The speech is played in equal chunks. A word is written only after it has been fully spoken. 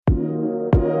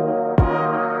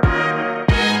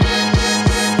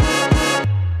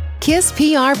KISS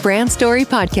PR Brand Story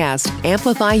Podcast.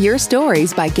 Amplify your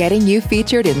stories by getting you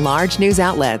featured in large news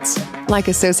outlets like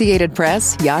Associated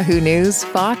Press, Yahoo News,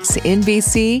 Fox,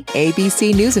 NBC,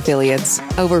 ABC News affiliates,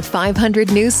 over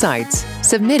 500 news sites,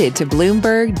 submitted to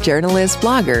Bloomberg, journalists,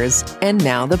 bloggers, and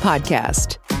now the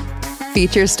podcast.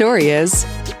 Feature story is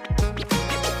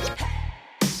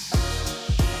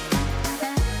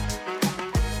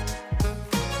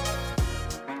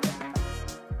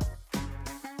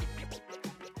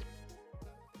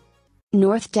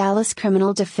North Dallas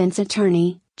criminal defense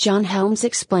attorney John Helms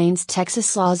explains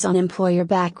Texas laws on employer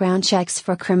background checks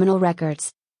for criminal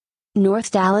records. North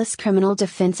Dallas criminal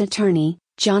defense attorney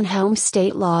John Helms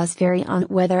state laws vary on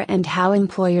whether and how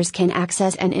employers can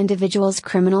access an individual's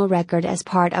criminal record as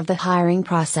part of the hiring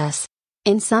process.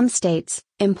 In some states,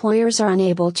 employers are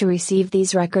unable to receive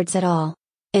these records at all.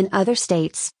 In other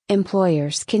states,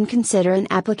 employers can consider an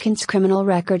applicant's criminal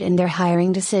record in their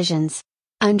hiring decisions.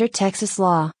 Under Texas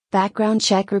law, background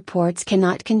check reports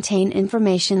cannot contain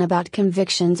information about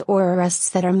convictions or arrests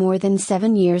that are more than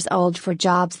 7 years old for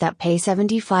jobs that pay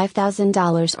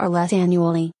 $75,000 or less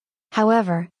annually.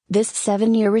 However, this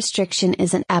 7-year restriction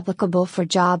isn't applicable for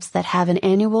jobs that have an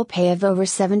annual pay of over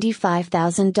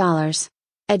 $75,000.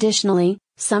 Additionally,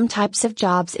 some types of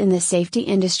jobs in the safety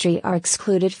industry are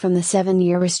excluded from the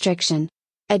 7-year restriction.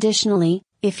 Additionally,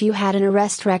 if you had an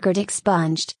arrest record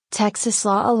expunged, Texas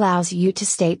law allows you to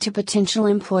state to potential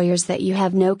employers that you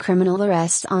have no criminal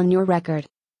arrests on your record.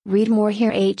 Read more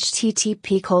here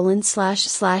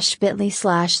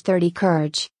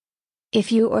http://bit.ly/30courage.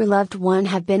 If you or loved one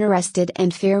have been arrested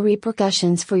and fear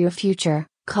repercussions for your future,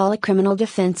 call a criminal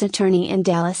defense attorney in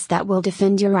Dallas that will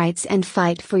defend your rights and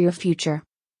fight for your future.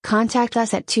 Contact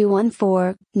us at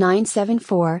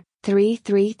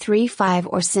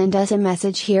 214-974-3335 or send us a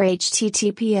message here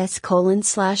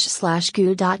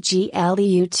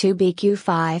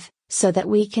https://gu.gleu2bq5, so that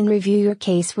we can review your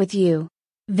case with you.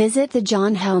 Visit the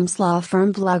John Helms Law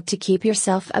Firm blog to keep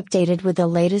yourself updated with the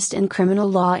latest in criminal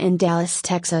law in Dallas,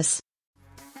 Texas.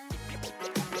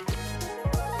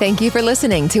 Thank you for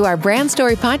listening to our Brand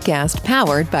Story podcast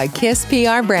powered by KISS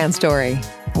PR Brand Story.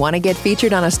 Want to get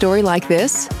featured on a story like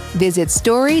this? Visit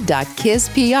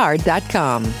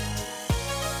story.kisspr.com.